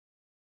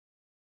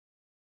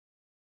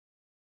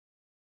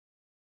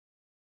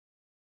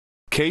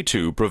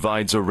K2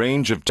 provides a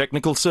range of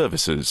technical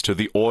services to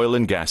the oil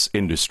and gas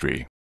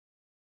industry.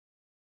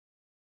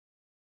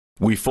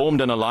 We formed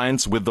an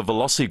alliance with the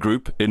Veloci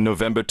Group in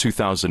November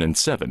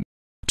 2007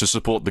 to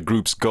support the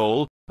group's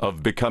goal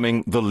of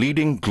becoming the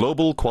leading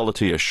global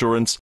quality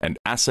assurance and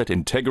asset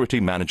integrity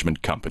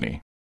management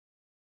company.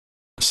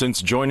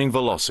 Since joining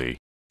Veloci,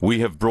 we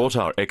have brought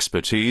our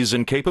expertise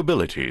and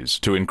capabilities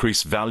to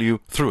increase value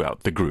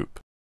throughout the group.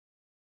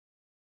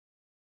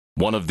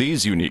 One of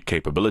these unique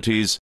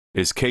capabilities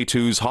is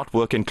K2's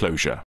Hotwork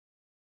Enclosure.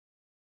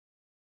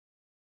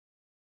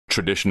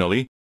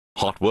 Traditionally,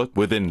 hot work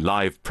within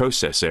live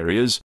process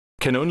areas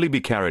can only be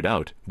carried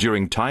out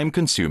during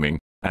time-consuming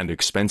and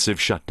expensive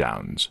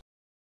shutdowns.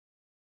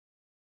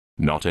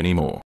 Not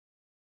anymore.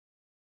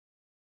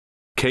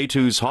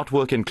 K2's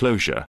Hotwork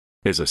Enclosure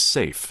is a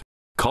safe,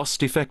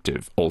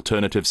 cost-effective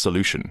alternative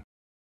solution.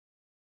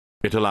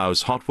 It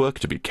allows hot work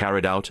to be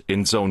carried out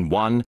in Zone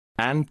 1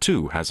 and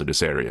 2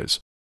 hazardous areas,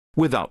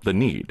 without the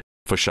need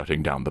for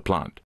shutting down the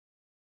plant.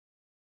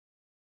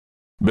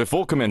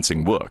 Before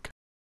commencing work,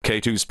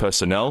 K2's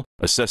personnel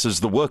assesses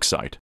the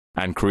worksite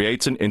and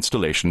creates an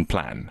installation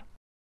plan.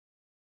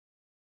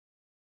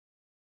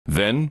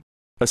 Then,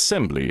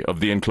 assembly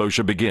of the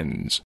enclosure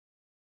begins,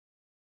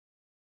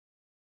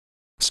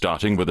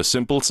 starting with a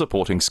simple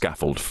supporting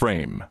scaffold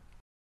frame,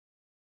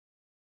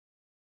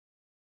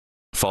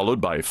 followed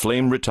by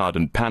flame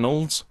retardant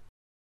panels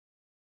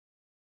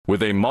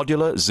with a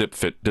modular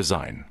zip-fit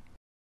design.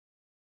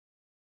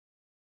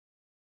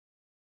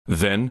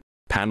 Then,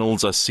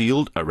 panels are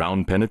sealed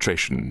around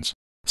penetrations,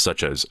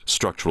 such as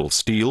structural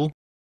steel,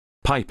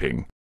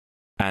 piping,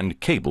 and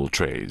cable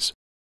trays.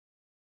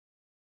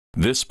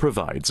 This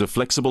provides a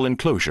flexible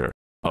enclosure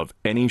of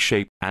any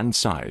shape and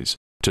size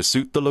to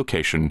suit the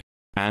location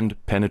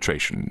and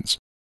penetrations.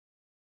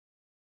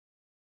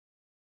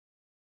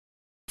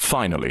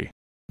 Finally,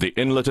 the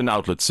inlet and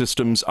outlet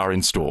systems are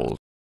installed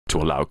to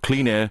allow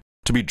clean air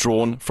to be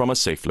drawn from a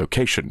safe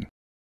location,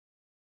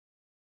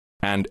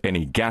 and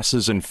any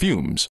gases and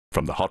fumes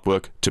from the hot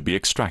work to be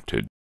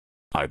extracted,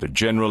 either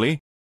generally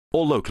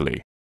or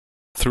locally,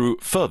 through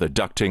further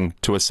ducting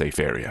to a safe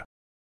area.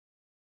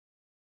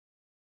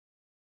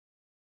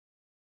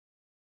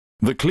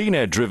 The clean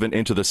air driven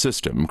into the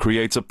system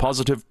creates a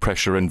positive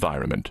pressure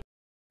environment,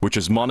 which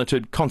is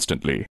monitored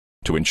constantly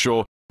to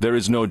ensure there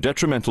is no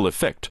detrimental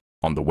effect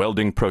on the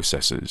welding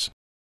processes.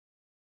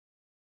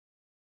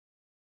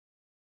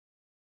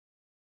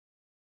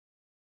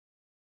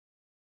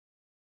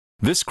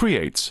 This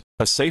creates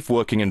a safe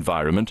working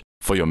environment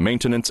for your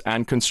maintenance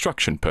and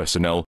construction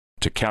personnel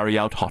to carry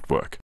out hot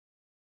work.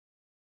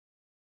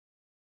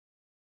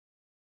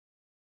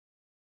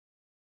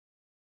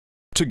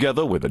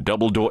 Together with a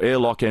double-door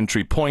airlock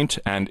entry point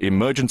and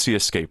emergency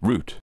escape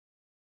route,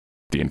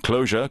 the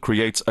enclosure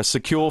creates a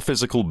secure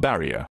physical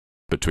barrier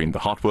between the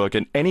hot work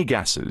and any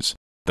gases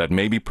that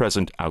may be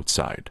present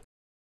outside.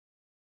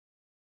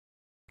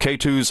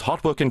 K2's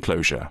Hotwork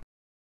Enclosure,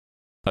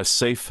 a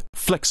safe,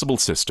 flexible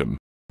system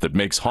that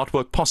makes hot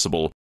work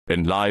possible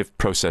in live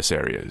process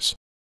areas.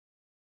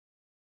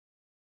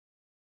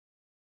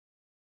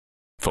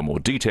 For more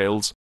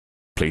details,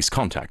 please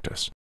contact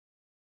us.